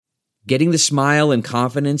Getting the smile and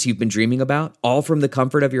confidence you've been dreaming about, all from the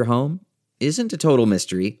comfort of your home, isn't a total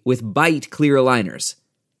mystery with Byte clear aligners.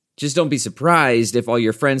 Just don't be surprised if all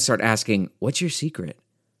your friends start asking, "What's your secret?"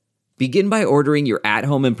 Begin by ordering your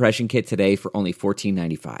at-home impression kit today for only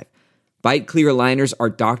 $14.95. Byte clear aligners are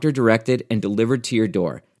doctor-directed and delivered to your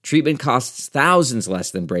door. Treatment costs thousands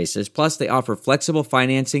less than braces, plus they offer flexible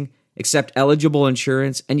financing, accept eligible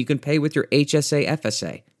insurance, and you can pay with your HSA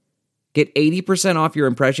FSA. Get 80% off your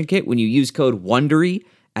impression kit when you use code WONDERY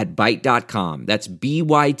at Byte.com. That's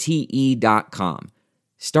BYTE.com.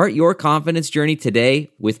 Start your confidence journey today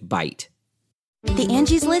with Byte. The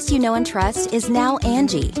Angie's List you know and trust is now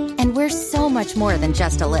Angie, and we're so much more than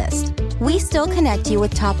just a list. We still connect you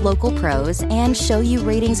with top local pros and show you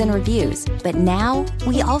ratings and reviews, but now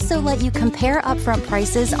we also let you compare upfront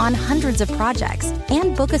prices on hundreds of projects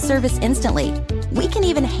and book a service instantly. We can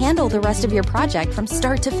even handle the rest of your project from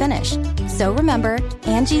start to finish. So remember,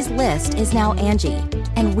 Angie's List is now Angie,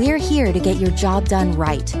 and we're here to get your job done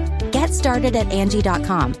right. Get started at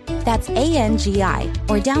Angie.com. That's ANGI,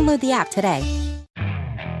 or download the app today.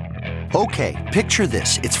 Okay, picture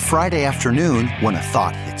this. It's Friday afternoon when a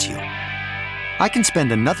thought hits you. I can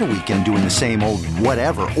spend another weekend doing the same old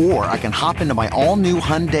whatever, or I can hop into my all-new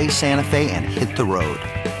Hyundai Santa Fe and hit the road.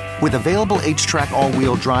 With available H-Track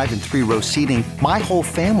all-wheel drive and 3-row seating, my whole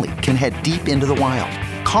family can head deep into the wild.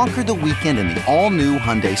 Conquer the weekend in the all-new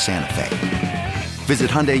Hyundai Santa Fe.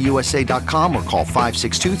 Visit HyundaiUSA.com or call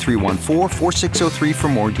 562-314-4603 for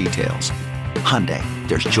more details. Hyundai,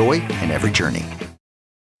 there's joy in every journey.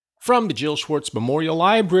 From the Jill Schwartz Memorial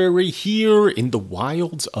Library here in the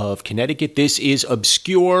wilds of Connecticut, this is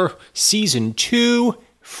Obscure Season 2,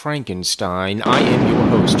 Frankenstein. I am your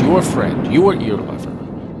host, your friend, your ear lover,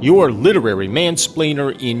 your literary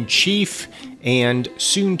mansplainer-in-chief, and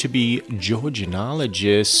soon-to-be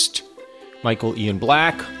Georgianologist, Michael Ian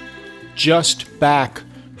Black, just back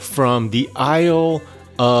from the Isle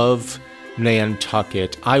of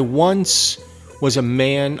Nantucket. I once was a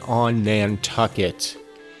man on Nantucket.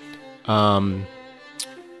 And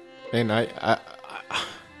I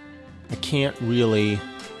can't really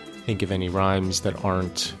think of any rhymes that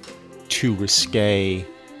aren't too risque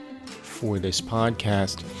for this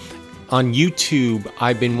podcast. On YouTube,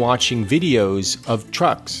 I've been watching videos of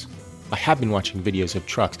trucks. I have been watching videos of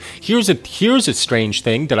trucks. Here's a strange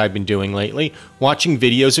thing that I've been doing lately: watching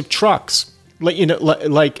videos of trucks.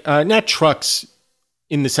 Not trucks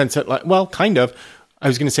in the sense that, kind of. I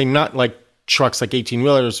was going to say not like trucks like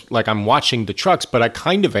 18-wheelers, like I'm watching the trucks, but I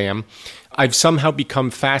kind of am. I've somehow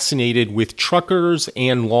become fascinated with truckers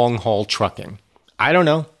and long-haul trucking. I don't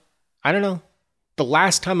know. The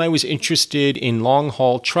last time I was interested in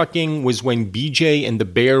long-haul trucking was when BJ and the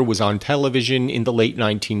Bear was on television in the late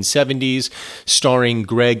 1970s, starring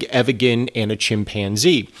Greg Evigan and a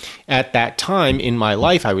chimpanzee. At that time in my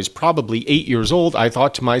life, I was probably 8 years old. I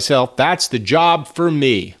thought to myself, that's the job for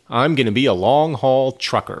me. I'm going to be a long-haul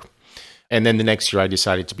trucker. And then the next year I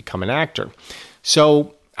decided to become an actor.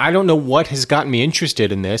 So I don't know what has gotten me interested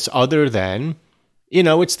in this other than,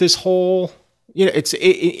 it's this whole,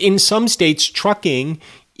 in some states, trucking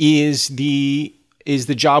is the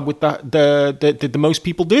job with the most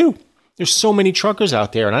people do. There's so many truckers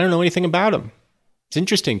out there and I don't know anything about them. It's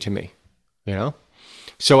interesting to me,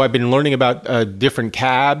 So I've been learning about different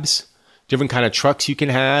cabs, different kind of trucks you can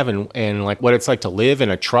have and like what it's like to live in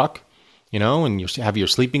a truck. And you have your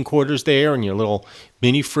sleeping quarters there and your little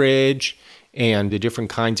mini fridge and the different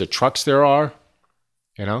kinds of trucks there are,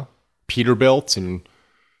 Peterbilts and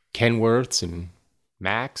Kenworths and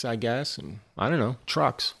Macs, I guess. And I don't know,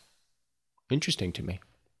 trucks. Interesting to me.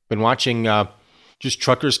 Been watching just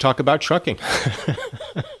truckers talk about trucking.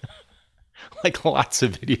 Like lots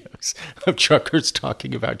of videos of truckers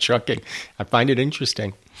talking about trucking. I find it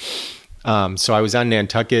interesting. So I was on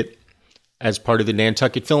Nantucket. As part of the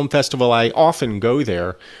Nantucket Film Festival, I often go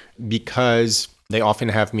there because they often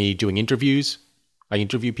have me doing interviews. I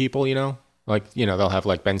interview people, they'll have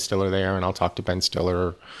like Ben Stiller there and I'll talk to Ben Stiller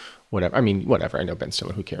or whatever. I mean, whatever. I know Ben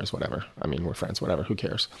Stiller. Who cares? Whatever. I mean, we're friends. Whatever. Who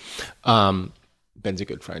cares? Ben's a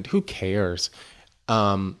good friend. Who cares?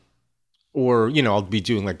 Or, I'll be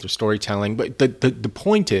doing like their storytelling. But the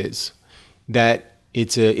point is that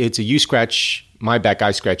it's a you scratch my back, I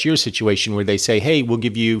scratch your situation where they say, hey, we'll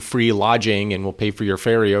give you free lodging and we'll pay for your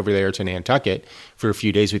ferry over there to Nantucket for a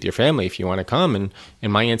few days with your family if you want to come.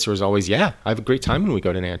 And my answer is always, yeah, I have a great time when we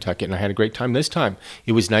go to Nantucket. And I had a great time this time.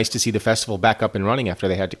 It was nice to see the festival back up and running after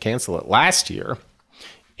they had to cancel it last year.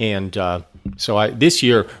 And so this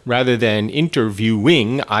year, rather than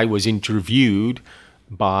interviewing, I was interviewed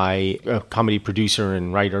by a comedy producer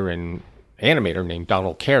and writer and animator named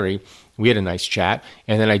Donald Carey. We had a nice chat.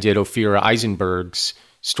 And then I did Ophira Eisenberg's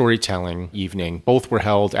storytelling evening. Both were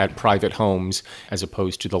held at private homes as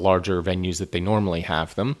opposed to the larger venues that they normally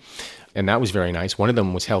have them. And that was very nice. One of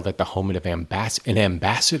them was held at the home of an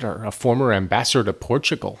ambassador, a former ambassador to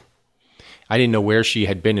Portugal. I didn't know where she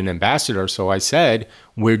had been an ambassador, so I said,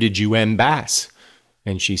 "Where did you ambass?"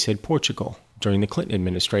 And she said, "Portugal," during the Clinton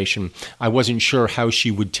administration. I wasn't sure how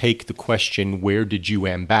she would take the question, "Where did you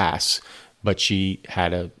ambass?" But she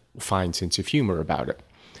had a fine sense of humor about it.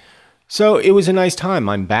 So it was a nice time.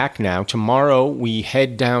 I'm back now. Tomorrow we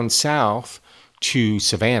head down south to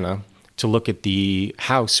Savannah to look at the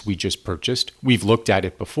house we just purchased. We've looked at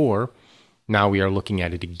it before. Now we are looking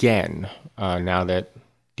at it again. Now that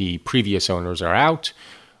the previous owners are out,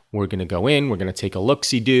 we're going to go in. We're going to take a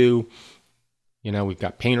look-see-do. We've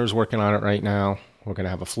got painters working on it right now. We're going to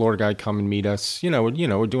have a floor guy come and meet us.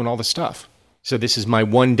 We're doing all the stuff. So this is my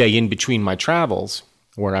one day in between my travels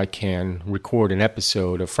where I can record an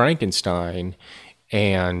episode of Frankenstein.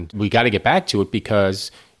 And we got to get back to it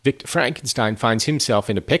because Victor Frankenstein finds himself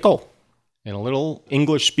in a pickle in a little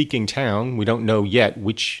English-speaking town. We don't know yet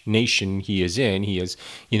which nation he is in. He has,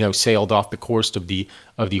 sailed off the coast of the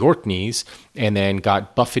Orkneys and then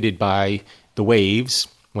got buffeted by the waves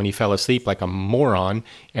when he fell asleep like a moron,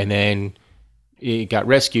 and then he got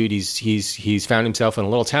rescued. He's found himself in a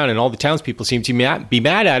little town, and all the townspeople seem to be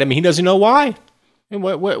mad at him, and he doesn't know why. And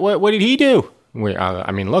what did he do?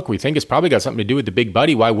 Look, we think it's probably got something to do with the big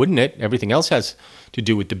buddy. Why wouldn't it? Everything else has to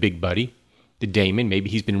do with the big buddy, the Damon. Maybe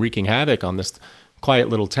he's been wreaking havoc on this quiet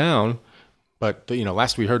little town. But,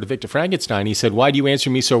 last we heard of Victor Frankenstein, he said, "Why do you answer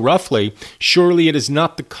me so roughly? Surely it is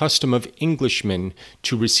not the custom of Englishmen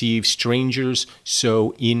to receive strangers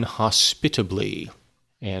so inhospitably."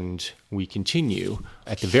 And we continue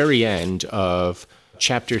at the very end of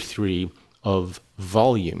Chapter 3 of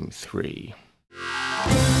Volume 3.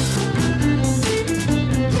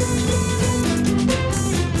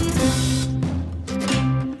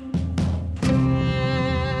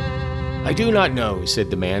 "I do not know," said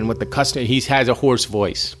the man, "what the custom." He has a hoarse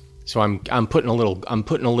voice, so I'm grating a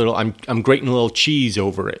little cheese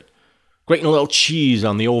over it, grating a little cheese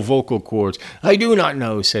on the old vocal cords. "I do not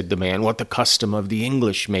know," said the man, "what the custom of the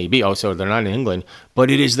English may be." Oh, so they're not in England, but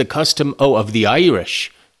it is the custom of the Irish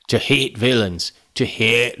to hate villains. To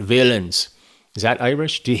hate villains. Is that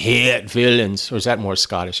Irish? To hate villains, or is that more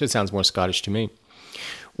Scottish? It sounds more Scottish to me.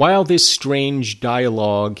 While this strange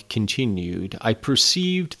dialogue continued, I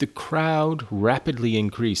perceived the crowd rapidly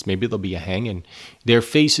increase. Maybe there'll be a hanging. Their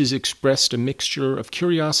faces expressed a mixture of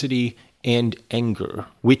curiosity and anger,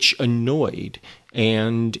 which annoyed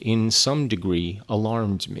and, in some degree,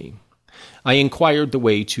 alarmed me. I inquired the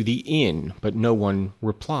way to the inn, but no one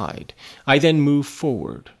replied. I then moved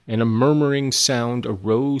forward, and a murmuring sound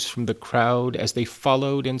arose from the crowd as they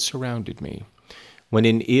followed and surrounded me, when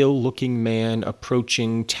an ill-looking man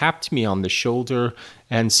approaching tapped me on the shoulder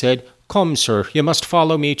and said, "Come, sir, you must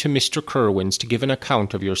follow me to Mr. Kerwin's to give an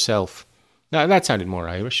account of yourself." Now, that sounded more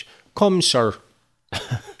Irish. "Come, sir."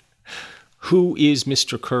 "Who is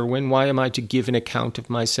Mr. Kerwin? Why am I to give an account of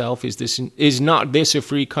myself? Is not this a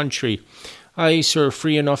free country?" "Aye, sir,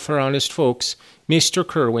 free enough for honest folks. Mr.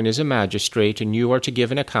 Kerwin is a magistrate, and you are to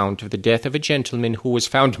give an account of the death of a gentleman who was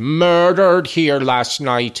found murdered here last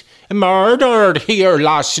night." "Murdered here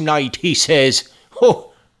last night," he says.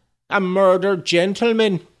 "Oh, a murdered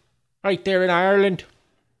gentleman right there in Ireland.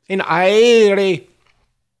 In Irie."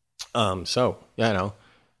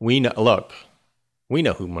 We know, look, we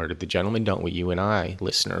know who murdered the gentleman, don't we? You and I,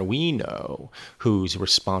 listener, we know who's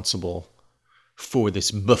responsible for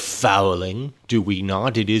this befouling, do we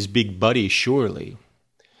not? It is Big Buddy, surely.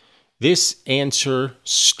 This answer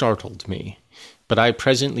startled me, but I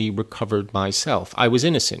presently recovered myself. I was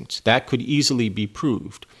innocent. That could easily be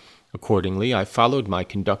proved. Accordingly, I followed my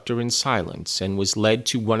conductor in silence and was led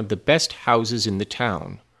to one of the best houses in the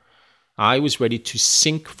town. I was ready to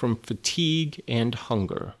sink from fatigue and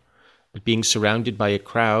hunger, but being surrounded by a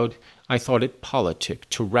crowd, I thought it politic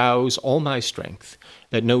to rouse all my strength,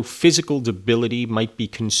 that no physical debility might be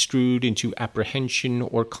construed into apprehension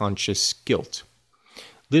or conscious guilt.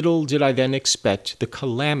 Little did I then expect the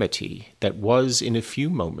calamity that was in a few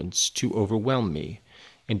moments to overwhelm me,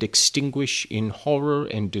 and extinguish in horror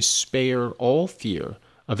and despair all fear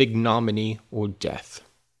of ignominy or death.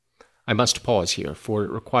 I must pause here, for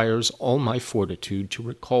it requires all my fortitude to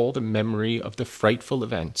recall the memory of the frightful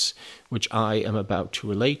events which I am about to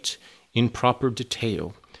relate in proper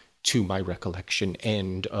detail to my recollection.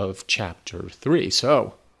 End of chapter 3.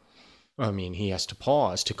 So, he has to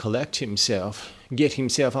pause to collect himself, get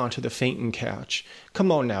himself onto the fainting couch.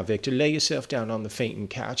 Come on now, Victor, lay yourself down on the fainting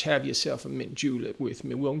couch. Have yourself a mint julep with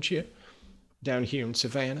me, won't you? down here in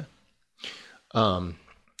Savannah.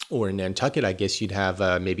 Or in Nantucket, I guess you'd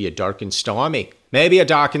have maybe a dark and stormy. Maybe a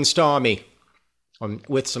dark and stormy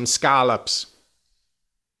with some scallops.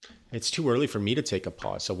 It's too early for me to take a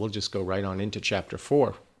pause, so we'll just go right on into chapter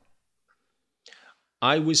 4.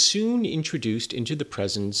 I was soon introduced into the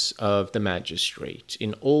presence of the magistrate,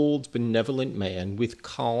 an old benevolent man with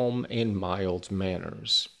calm and mild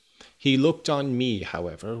manners. He looked on me,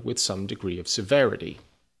 however, with some degree of severity.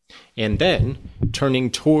 And then, turning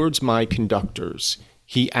towards my conductors,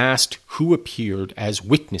 he asked who appeared as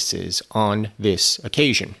witnesses on this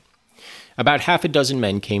occasion. About 6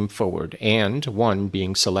 men came forward, and, one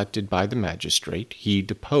being selected by the magistrate, he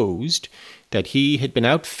deposed that he had been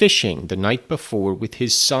out fishing the night before with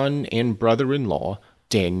his son and brother-in-law,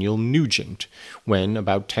 Daniel Nugent, when,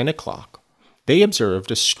 about 10 o'clock, they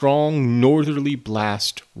observed a strong northerly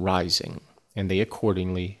blast rising, and they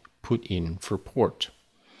accordingly put in for port.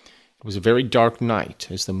 It was a very dark night,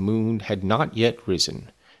 as the moon had not yet risen.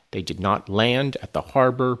 They did not land at the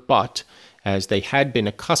harbor, but, as they had been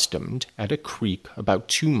accustomed, at a creek about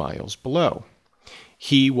 2 miles below.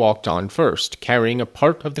 He walked on first, carrying a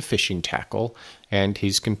part of the fishing tackle, and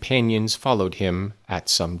his companions followed him at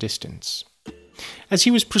some distance. As he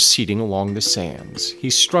was proceeding along the sands, he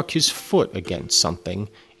struck his foot against something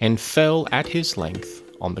and fell at his length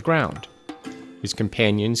on the ground. His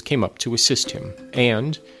companions came up to assist him,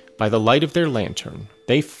 and, by the light of their lantern,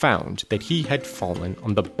 they found that he had fallen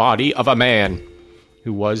on the body of a man,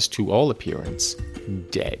 who was, to all appearance,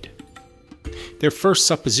 dead. Their first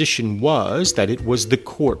supposition was that it was the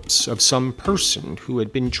corpse of some person who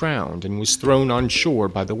had been drowned and was thrown on shore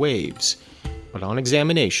by the waves. But on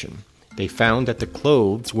examination, they found that the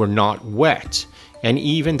clothes were not wet, and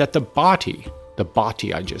even that the body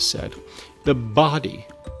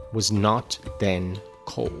was not then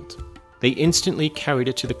cold. They instantly carried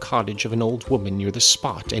it to the cottage of an old woman near the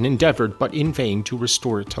spot, and endeavored, but in vain, to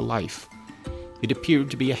restore it to life. It appeared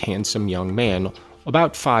to be a handsome young man,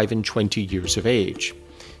 about 25 years of age.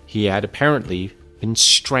 He had apparently been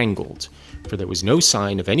strangled, for there was no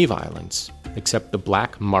sign of any violence, except the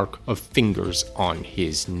black mark of fingers on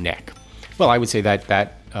his neck. Well, I would say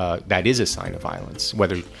that is a sign of violence.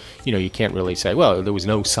 Whether, you can't really say, well, there was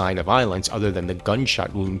no sign of violence other than the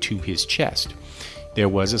gunshot wound to his chest. There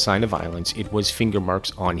was a sign of violence. It was finger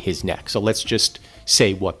marks on his neck. So let's just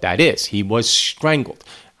say what that is. He was strangled.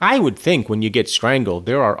 I would think when you get strangled,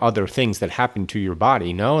 there are other things that happen to your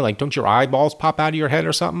body, no? Like, don't your eyeballs pop out of your head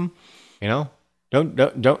or something?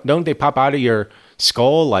 Don't they pop out of your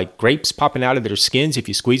skull like grapes popping out of their skins if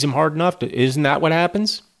you squeeze them hard enough? Isn't that what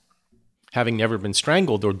happens? Having never been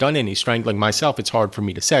strangled or done any strangling myself, it's hard for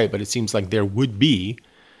me to say, but it seems like there would be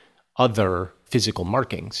other physical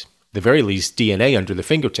markings. At the very least, DNA under the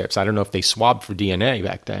fingertips. I don't know if they swabbed for DNA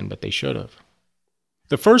back then, but they should have.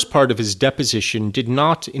 The first part of his deposition did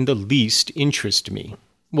not in the least interest me.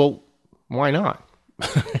 Well, why not?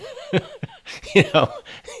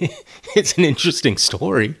 It's an interesting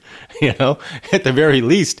story, at the very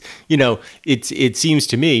least, it seems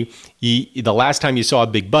to me, the last time you saw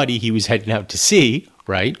Big Buddy, he was heading out to sea,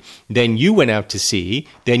 right? Then you went out to sea,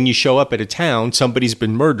 then you show up at a town, somebody's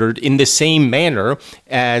been murdered in the same manner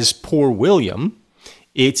as poor William.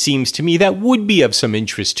 It seems to me that would be of some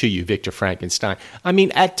interest to you, Victor Frankenstein. I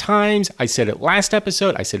mean, at times, I said it last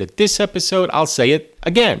episode, I said it this episode, I'll say it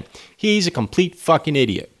again. He's a complete fucking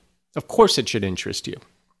idiot. Of course it should interest you.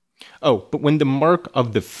 Oh, but when the mark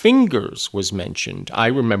of the fingers was mentioned, I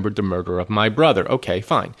remembered the murder of my brother. Okay,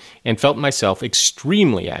 fine. And felt myself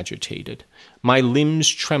extremely agitated. My limbs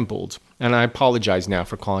trembled, and I apologize now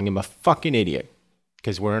for calling him a fucking idiot.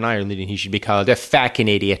 Because we're in Ireland and he should be called a fucking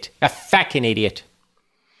idiot. A fucking idiot.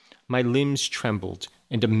 My limbs trembled,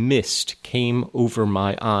 and a mist came over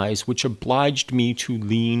my eyes, which obliged me to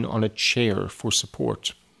lean on a chair for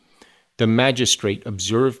support. The magistrate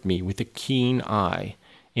observed me with a keen eye,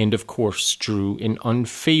 and of course drew an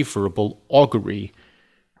unfavorable augury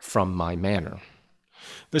from my manner.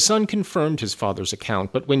 The son confirmed his father's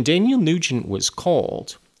account, but when Daniel Nugent was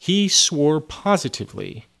called, he swore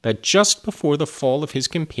positively that just before the fall of his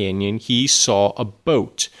companion he saw a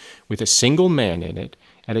boat with a single man in it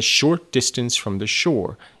at a short distance from the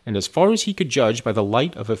shore, and as far as he could judge by the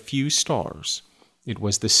light of a few stars, it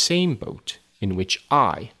was the same boat in which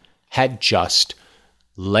I had just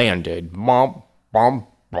landed. Bom, bom,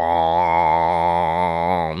 bom.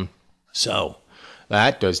 So,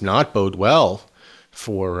 that does not bode well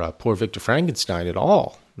for poor Victor Frankenstein at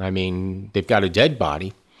all. I mean, they've got a dead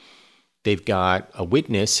body. They've got a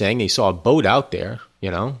witness saying they saw a boat out there,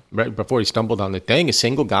 right before he stumbled on the thing, a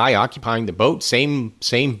single guy occupying the boat, same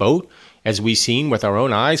boat, as we seen with our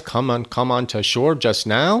own eyes come onto shore just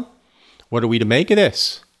now? What are we to make of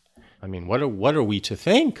this? I mean, what are we to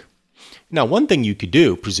think? Now, one thing you could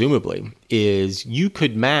do, presumably, is you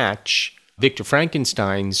could match Victor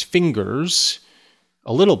Frankenstein's fingers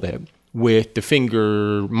a little bit with the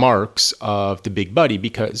finger marks of the Big Buddy,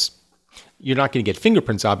 because you're not going to get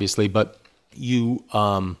fingerprints, obviously, but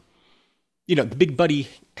the Big Buddy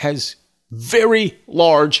has very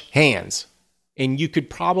large hands, and you could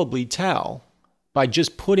probably tell by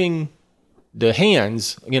just putting the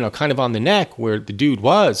hands, kind of on the neck where the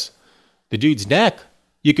dude's neck,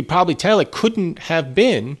 you could probably tell it couldn't have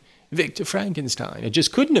been Victor Frankenstein. It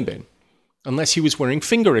just couldn't have been, unless he was wearing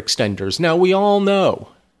finger extenders. Now, we all know,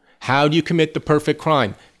 how do you commit the perfect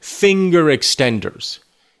crime? Finger extenders.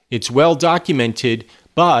 It's well documented,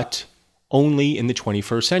 but only in the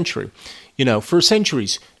 21st century. For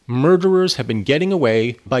centuries, murderers have been getting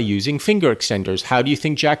away by using finger extenders. How do you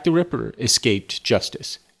think Jack the Ripper escaped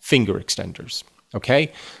justice? Finger extenders.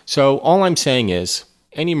 Okay? So all I'm saying is,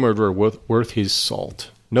 any murderer worth his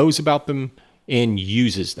salt knows about them and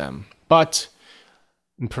uses them. But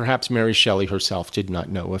perhaps Mary Shelley herself did not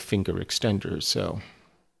know of finger extenders. So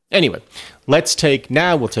anyway, we'll take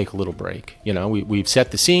a little break. We've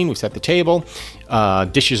set the scene, we've set the table.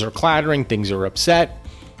 Dishes are clattering, things are upset.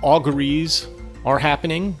 Auguries are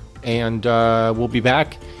happening, and we'll be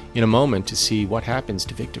back in a moment to see what happens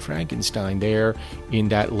to Victor Frankenstein there in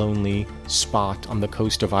that lonely spot on the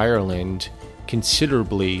coast of Ireland,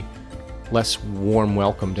 considerably less warm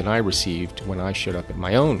welcome than I received when I showed up at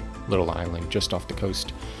my own little island just off the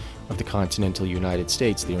coast of the continental United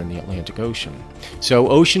States there in the Atlantic Ocean. So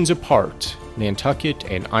oceans apart, Nantucket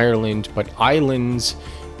and Ireland, but islands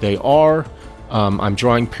they are. I'm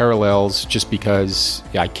drawing parallels just because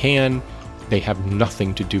I can. They have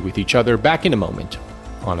nothing to do with each other. Back in a moment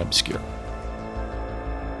on Obscure.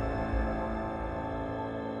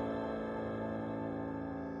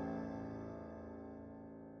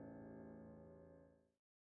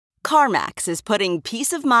 CarMax is putting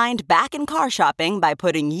peace of mind back in car shopping by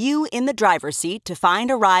putting you in the driver's seat to find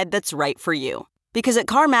a ride that's right for you. Because at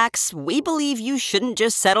CarMax, we believe you shouldn't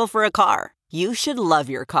just settle for a car. You should love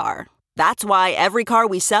your car. That's why every car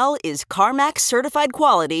we sell is CarMax certified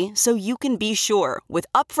quality, so you can be sure with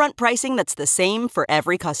upfront pricing that's the same for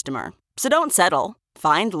every customer. So don't settle.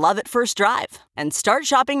 Find love at first drive and start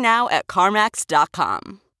shopping now at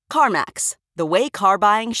CarMax.com. CarMax, the way car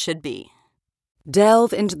buying should be.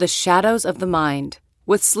 Delve into the shadows of the mind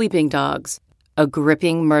with Sleeping Dogs, a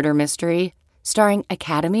gripping murder mystery starring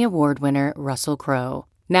Academy Award winner Russell Crowe.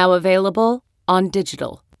 Now available on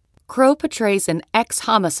digital. Crowe portrays an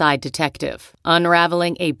ex-homicide detective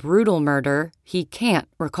unraveling a brutal murder he can't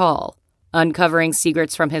recall. Uncovering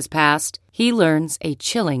secrets from his past, he learns a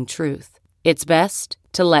chilling truth. It's best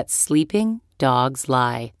to let sleeping dogs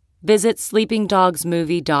lie. Visit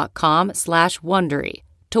sleepingdogsmovie.com/Wondery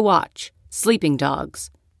to watch Sleeping Dogs,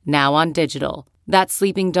 now on digital. That's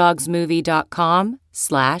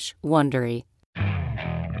sleepingdogsmovie.com/Wondery.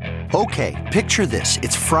 Okay, picture this.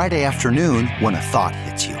 It's Friday afternoon when a thought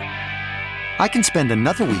hits you. I can spend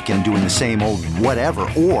another weekend doing the same old whatever,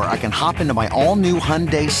 or I can hop into my all-new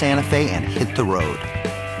Hyundai Santa Fe and hit the road.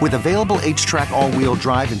 With available H-Track all-wheel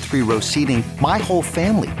drive and 3-row seating, my whole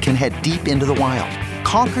family can head deep into the wild.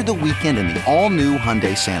 Conquer the weekend in the all-new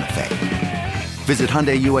Hyundai Santa Fe. Visit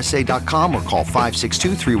HyundaiUSA.com or call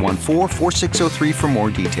 562-314-4603 for more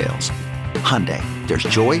details. Hyundai, there's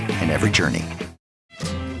joy in every journey.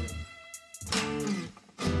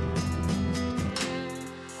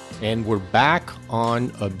 And we're back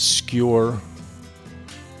on Obscure.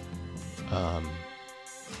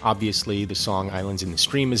 Obviously, the song Islands in the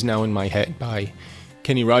Stream is now in my head by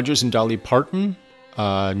Kenny Rogers and Dolly Parton.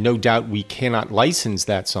 No doubt we cannot license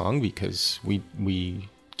that song because we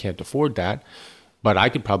can't afford that. But I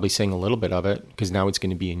could probably sing a little bit of it because now it's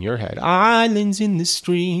going to be in your head. Islands in the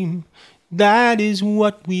stream, that is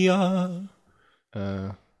what we are.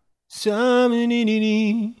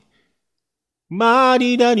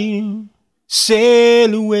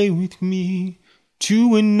 Sail away with me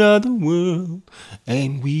to another world,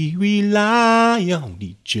 and we rely on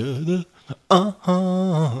each other.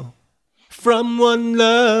 From one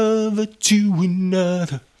lover to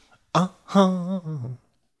another.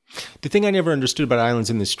 The thing I never understood about Islands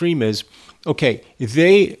in the Stream is, okay,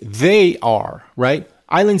 they are, right?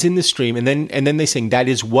 Islands in the Stream, and then they sing, that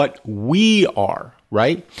is what we are,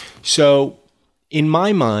 right? So in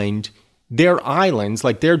my mind, they're islands,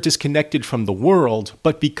 like they're disconnected from the world,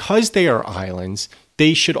 but because they are islands,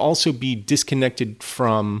 they should also be disconnected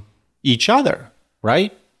from each other,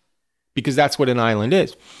 right? because that's what an island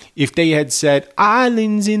is. If they had said,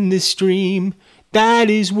 islands in the stream, that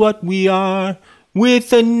is what we are,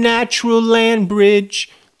 with a natural land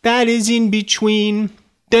bridge that is in between,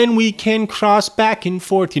 then we can cross back and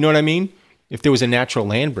forth. You know what I mean? If there was a natural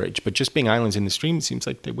land bridge, but just being islands in the stream, it seems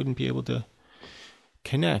like they wouldn't be able to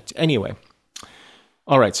connect. Anyway.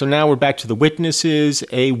 All right, so now we're back to the witnesses.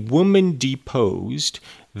 A woman deposed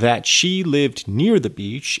that she lived near the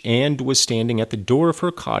beach and was standing at the door of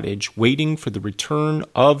her cottage waiting for the return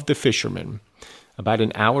of the fisherman about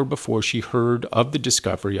an hour before she heard of the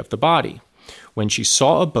discovery of the body, when she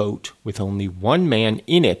saw a boat with only one man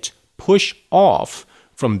in it push off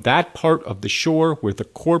from that part of the shore where the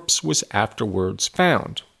corpse was afterwards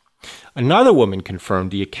found. Another woman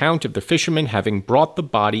confirmed the account of the fishermen having brought the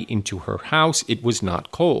body into her house. It was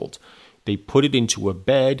not cold. They put it into a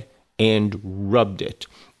bed and rubbed it.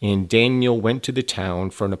 And Daniel went to the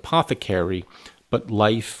town for an apothecary, but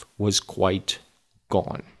life was quite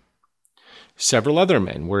gone. Several other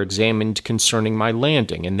men were examined concerning my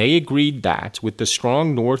landing, and they agreed that, with the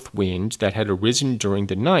strong north wind that had arisen during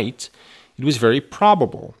the night, it was very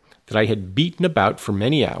probable that I had beaten about for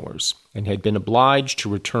many hours, and had been obliged to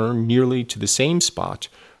return nearly to the same spot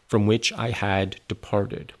from which I had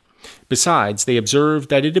departed. Besides, they observed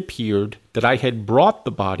that it appeared that I had brought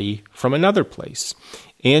the body from another place,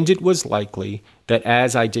 and it was likely that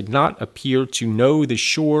as I did not appear to know the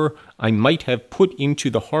shore, I might have put into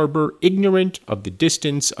the harbor ignorant of the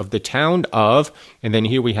distance of the town of, and then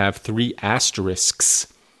here we have 3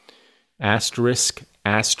 asterisks, asterisk,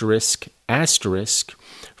 asterisk, asterisk,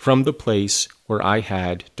 from the place where I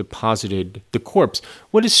had deposited the corpse.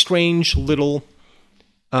 What a strange little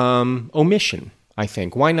omission, I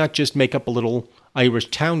think. Why not just make up a little Irish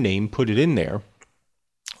town name, put it in there,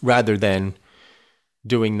 rather than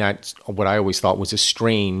doing that, what I always thought was a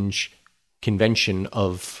strange convention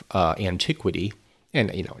of antiquity,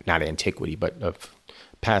 and, you know, not antiquity, but of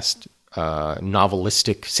past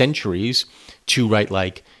novelistic centuries, to write,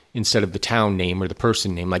 like, instead of the town name or the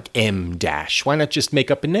person name, like M dash. Why not just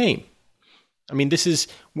make up a name? I mean, this is,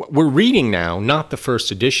 we're reading now, not the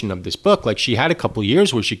first edition of this book. Like, she had a couple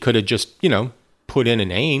years where she could have just, you know, put in a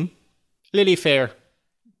name. Lily Fair,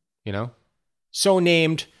 you know, so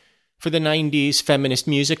named for the 90s feminist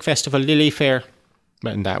music festival, Lily Fair.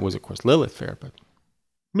 And that was, of course, Lilith Fair. But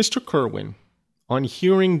Mr. Kirwan, on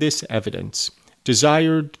hearing this evidence,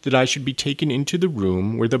 desired that I should be taken into the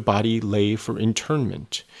room where the body lay for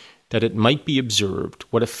interment, that it might be observed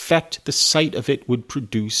what effect the sight of it would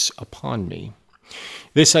produce upon me.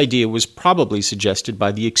 This idea was probably suggested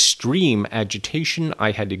by the extreme agitation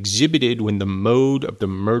I had exhibited when the mode of the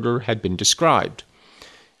murder had been described.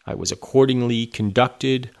 I was accordingly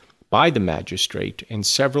conducted by the magistrate and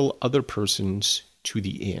several other persons to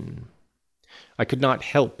the inn. I could not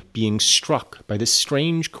help being struck by the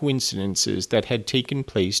strange coincidences that had taken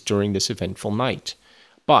place during this eventful night,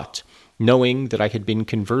 but, knowing that I had been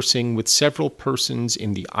conversing with several persons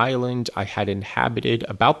in the island I had inhabited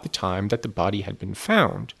about the time that the body had been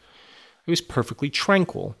found, I was perfectly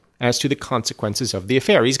tranquil as to the consequences of the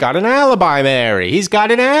affair. He's got an alibi, Mary! He's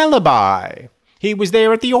got an alibi! He was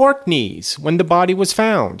there at the Orkneys when the body was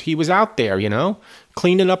found. He was out there, you know,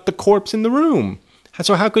 cleaning up the corpse in the room.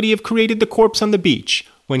 So how could he have created the corpse on the beach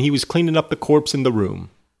when he was cleaning up the corpse in the room?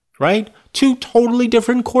 Right? 2 totally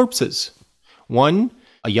different corpses. One,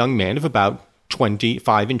 a young man of about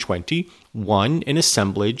 25 and 20. One, an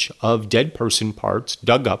assemblage of dead person parts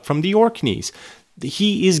dug up from the Orkneys.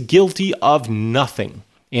 He is guilty of nothing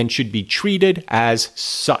and should be treated as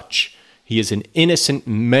such. He is an innocent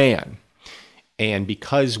man. And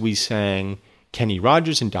because we sang Kenny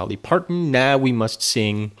Rogers and Dolly Parton, now we must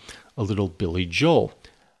sing a little Billy Joel.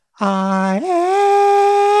 I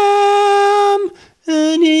am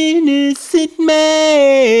an innocent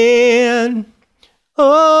man.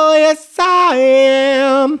 Oh, yes, I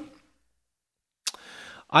am.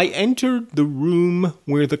 I entered the room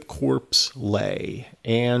where the corpse lay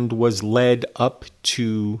and was led up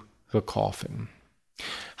to the coffin.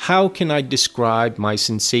 How can I describe my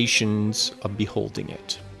sensations of beholding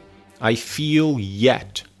it? I feel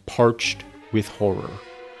yet parched with horror,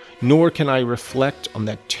 nor can I reflect on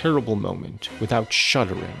that terrible moment without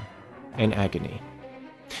shuddering and agony.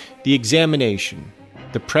 The examination,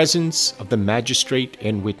 the presence of the magistrate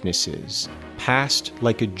and witnesses, passed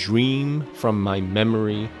like a dream from my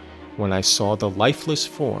memory when I saw the lifeless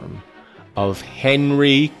form of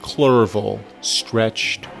Henry Clerval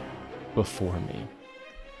stretched before me.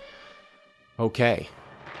 Okay,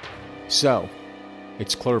 so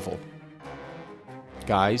it's Clerval.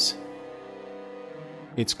 Guys,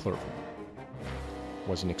 it's Clerval.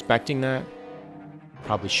 Wasn't expecting that.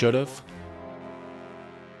 Probably should have.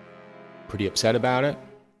 Pretty upset about it.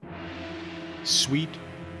 Sweet,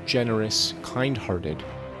 generous, kind-hearted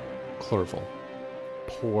Clerval.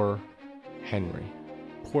 Poor Henry.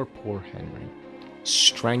 Poor Henry.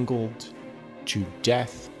 Strangled to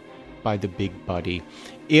death by the big buddy.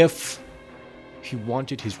 If he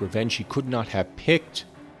wanted his revenge, he could not have picked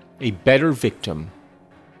a better victim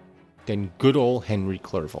than good old Henry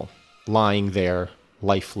Clerval, lying there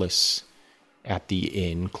lifeless at the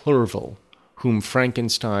inn. Clerval, whom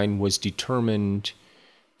Frankenstein was determined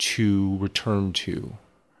to return to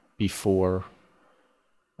before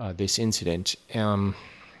this incident.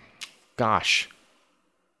 Gosh.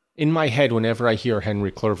 In my head, whenever I hear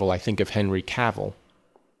Henry Clerval, I think of Henry Cavill,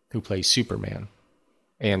 who plays Superman.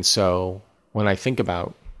 And so when I think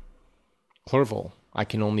about Clerval, I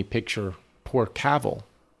can only picture poor Cavill,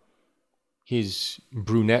 his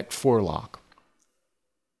brunette forelock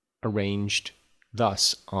arranged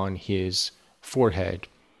thus on his forehead,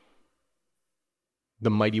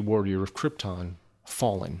 the mighty warrior of Krypton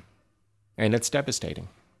fallen. And it's devastating.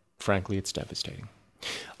 Frankly, it's devastating.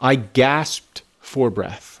 I gasped for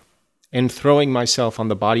breath, and throwing myself on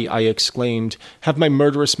the body, I exclaimed, "Have my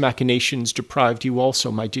murderous machinations deprived you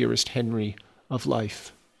also, my dearest Henry, of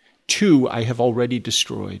life? 2 I have already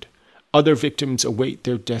destroyed. Other victims await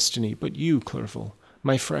their destiny, but you, Clerval,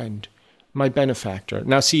 my friend, my benefactor."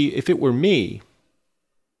 Now see, if it were me,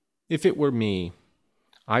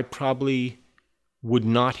 I probably would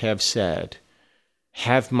not have said,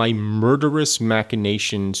 "Have my murderous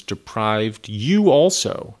machinations deprived you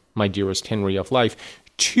also, my dearest Henry, of life?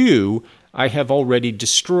 2 I have already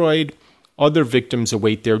destroyed. Other victims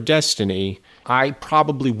await their destiny." I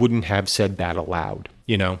probably wouldn't have said that aloud,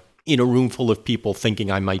 in a room full of people thinking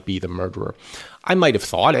I might be the murderer. I might have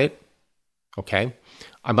thought it, okay?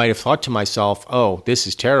 I might have thought to myself, oh, this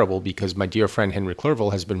is terrible because my dear friend Henry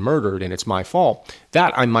Clerval has been murdered and it's my fault.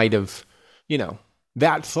 That I might have,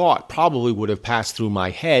 that thought probably would have passed through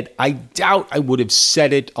my head. I doubt I would have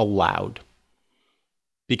said it aloud.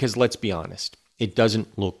 Because let's be honest, it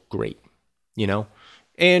doesn't look great,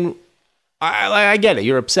 And I get it,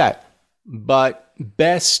 you're upset. But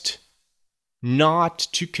best not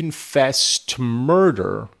to confess to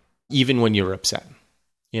murder even when you're upset,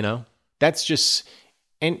 That's just,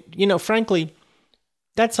 and, frankly,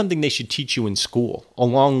 that's something they should teach you in school,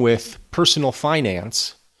 along with personal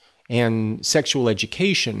finance and sexual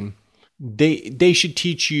education. They should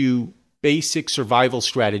teach you basic survival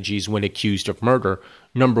strategies when accused of murder.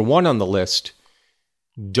 Number 1 on the list,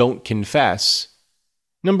 don't confess.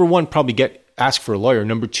 Number 1, probably ask for a lawyer.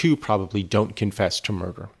 Number 2, probably don't confess to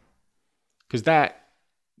murder. Because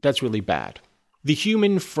that's really bad. The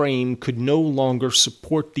human frame could no longer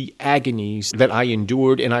support the agonies that I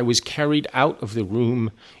endured, and I was carried out of the room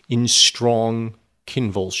in strong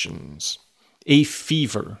convulsions. A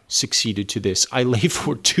fever succeeded to this. I lay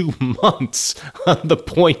for 2 months on the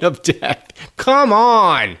point of death. Come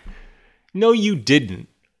on! No, you didn't.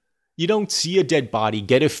 You don't see a dead body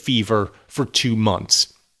get a fever for 2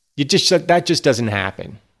 months. That just doesn't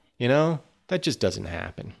happen. That just doesn't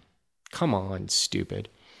happen. Come on, stupid.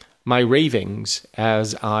 My ravings,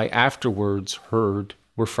 as I afterwards heard,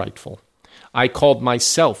 were frightful. I called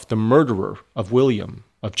myself the murderer of William,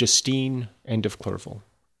 of Justine, and of Clerval.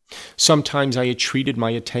 Sometimes I entreated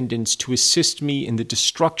my attendants to assist me in the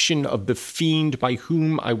destruction of the fiend by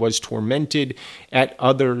whom I was tormented. At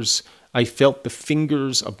others, I felt the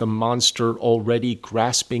fingers of the monster already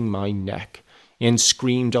grasping my neck, and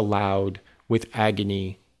screamed aloud with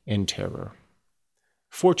agony and terror.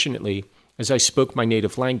 Fortunately, as I spoke my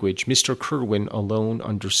native language, Mr. Kerwin alone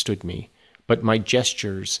understood me, but my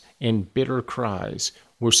gestures and bitter cries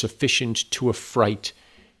were sufficient to affright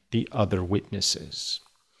the other witnesses.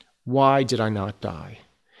 Why did I not die?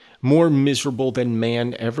 More miserable than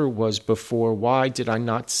man ever was before, why did I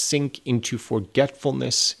not sink into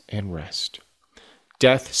forgetfulness and rest?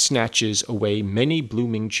 Death snatches away many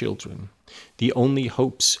blooming children, the only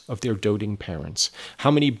hopes of their doting parents. How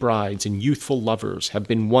many brides and youthful lovers have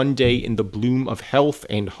been one day in the bloom of health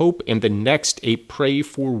and hope, and the next a prey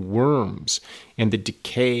for worms and the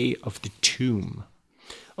decay of the tomb?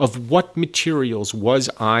 Of what materials was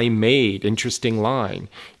I made, interesting line,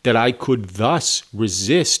 that I could thus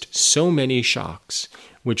resist so many shocks,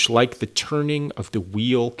 which like the turning of the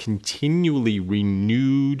wheel continually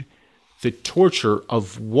renewed the torture?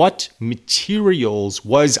 Of what materials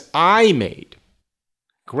was I made?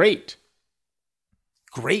 Great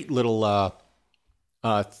little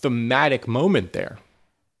thematic moment there.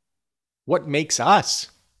 What makes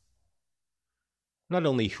us? Not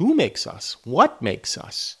only who makes us, what makes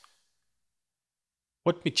us?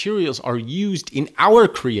 What materials are used in our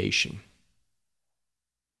creation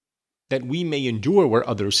that we may endure where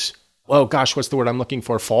others, oh gosh, what's the word I'm looking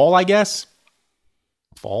for? Fall, I guess?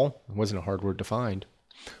 Fall? It wasn't a hard word to find.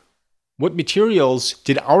 What materials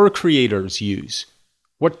did our creators use?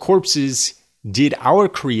 What corpses did our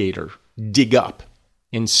creator dig up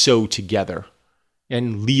and sew together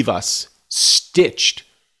and leave us stitched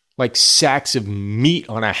like sacks of meat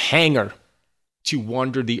on a hanger to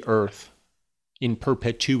wander the earth in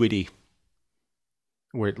perpetuity,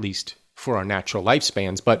 or at least for our natural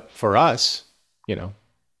lifespans? But for us,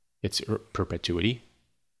 it's perpetuity,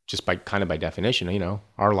 just by definition.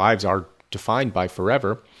 Our lives are defined by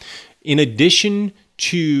forever. In addition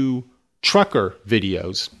to trucker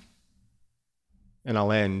videos, and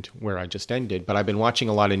I'll end where I just ended, but I've been watching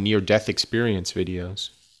a lot of near-death experience videos.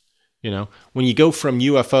 When you go from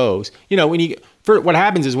UFOs, what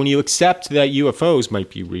happens is when you accept that UFOs might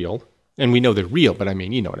be real, and we know they're real, but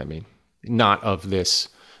you know what I mean, not of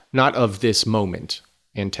this moment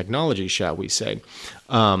and technology, shall we say.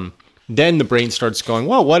 Then the brain starts going,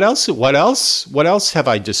 well, what else have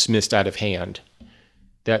I dismissed out of hand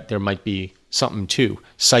that there might be something to?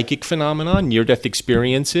 Psychic phenomenon, near-death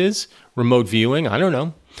experiences, remote viewing, I don't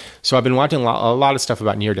know. So I've been watching a lot of stuff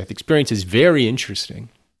about near-death experiences, very interesting.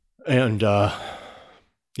 And,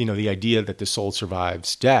 the idea that the soul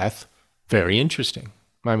survives death, very interesting.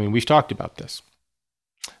 We've talked about this.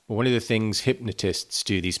 But one of the things hypnotists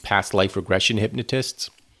do, these past life regression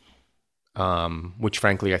hypnotists, which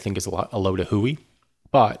frankly I think is a load of hooey,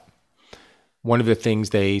 but one of the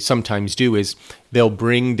things they sometimes do is they'll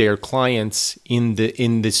bring their clients in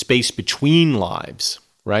the space between lives,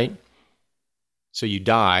 right? So you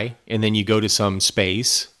die, and then you go to some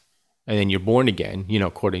space, and then you're born again,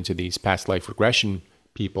 according to these past life regression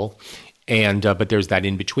people. And but there's that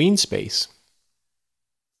in-between space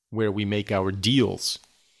where we make our deals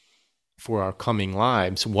for our coming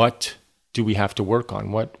lives. What do we have to work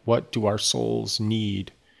on? What do our souls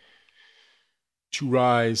need to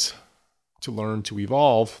rise, to learn, to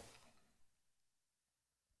evolve?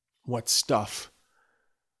 What stuff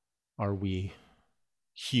are we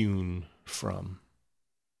hewn from?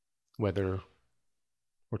 Whether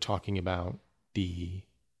we're talking about the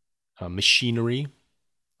machinery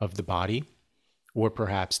of the body, or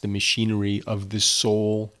perhaps the machinery of the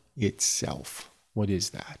soul itself. What is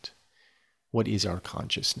that? What is our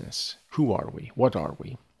consciousness? Who are we? What are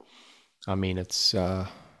we? It's a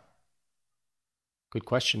good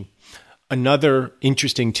question. Another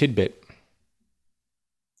interesting tidbit,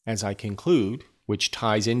 as I conclude, which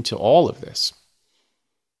ties into all of this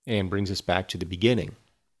and brings us back to the beginning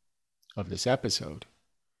of this episode.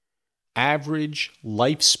 Average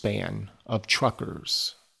lifespan of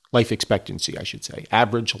truckers, life expectancy, I should say,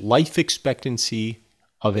 average life expectancy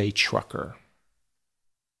of a trucker.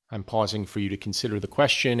 I'm pausing for you to consider the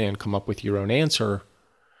question and come up with your own answer.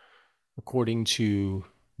 According to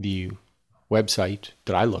the website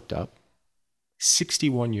that I looked up,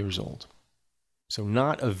 61 years old. So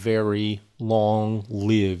not a very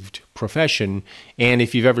long-lived profession. And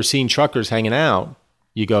if you've ever seen truckers hanging out,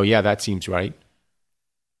 you go, yeah, that seems right.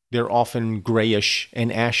 They're often grayish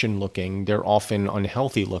and ashen looking. They're often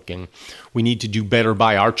unhealthy looking. We need to do better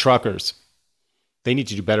by our truckers. They need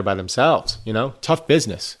to do better by themselves, Tough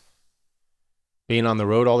business. Being on the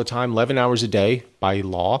road all the time, 11 hours a day by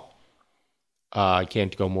law. I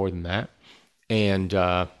can't go more than that. And,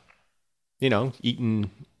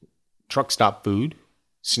 eating truck stop food,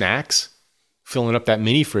 snacks, filling up that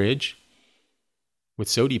mini fridge with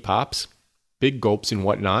sody pops, big gulps and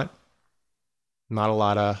whatnot. Not a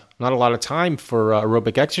lot of time for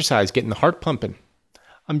aerobic exercise, getting the heart pumping.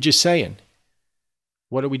 I'm just saying,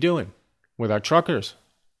 what are we doing with our truckers?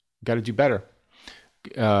 Got to do better.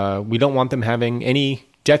 We don't want them having any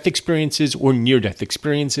death experiences or near-death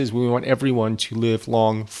experiences. We want everyone to live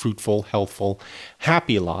long, fruitful, healthful,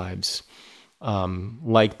 happy lives,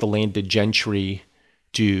 like the landed gentry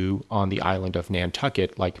do on the island of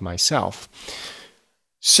Nantucket, like myself.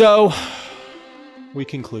 So, we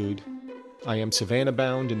conclude. I am Savannah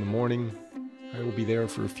bound in the morning. I will be there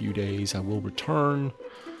for a few days. I will return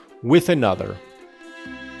with another,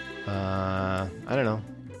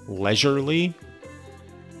 leisurely,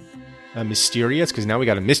 mysterious, because now we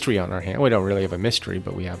got a mystery on our hand. We don't really have a mystery,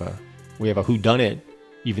 but we have a whodunit,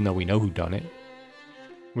 even though we know whodunit.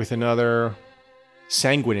 With another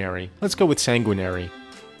sanguinary. Let's go with sanguinary.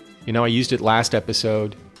 I used it last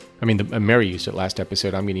episode. Mary used it last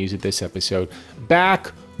episode. I'm going to use it this episode.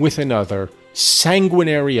 Back with another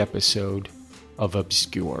sanguinary episode of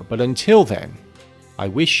Obscure. But until then, I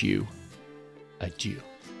wish you adieu.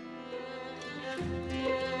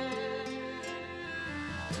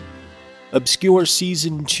 Obscure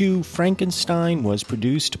Season 2 Frankenstein was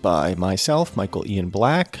produced by myself, Michael Ian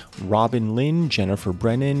Black, Robin Lynn, Jennifer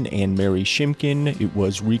Brennan, and Mary Shimkin. It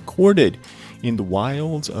was recorded in the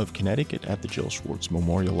wilds of Connecticut at the Jill Schwartz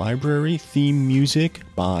Memorial Library. Theme music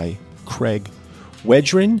by Craig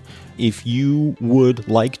Wedren. If you would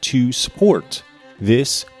like to support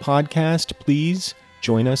this podcast, please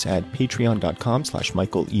join us at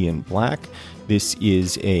patreon.com/Michael Ian Black. This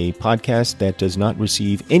is a podcast that does not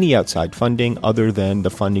receive any outside funding other than the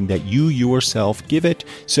funding that you yourself give it.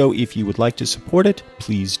 So if you would like to support it,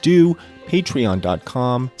 please do.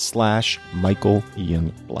 Patreon.com/Michael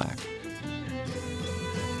Ian Black.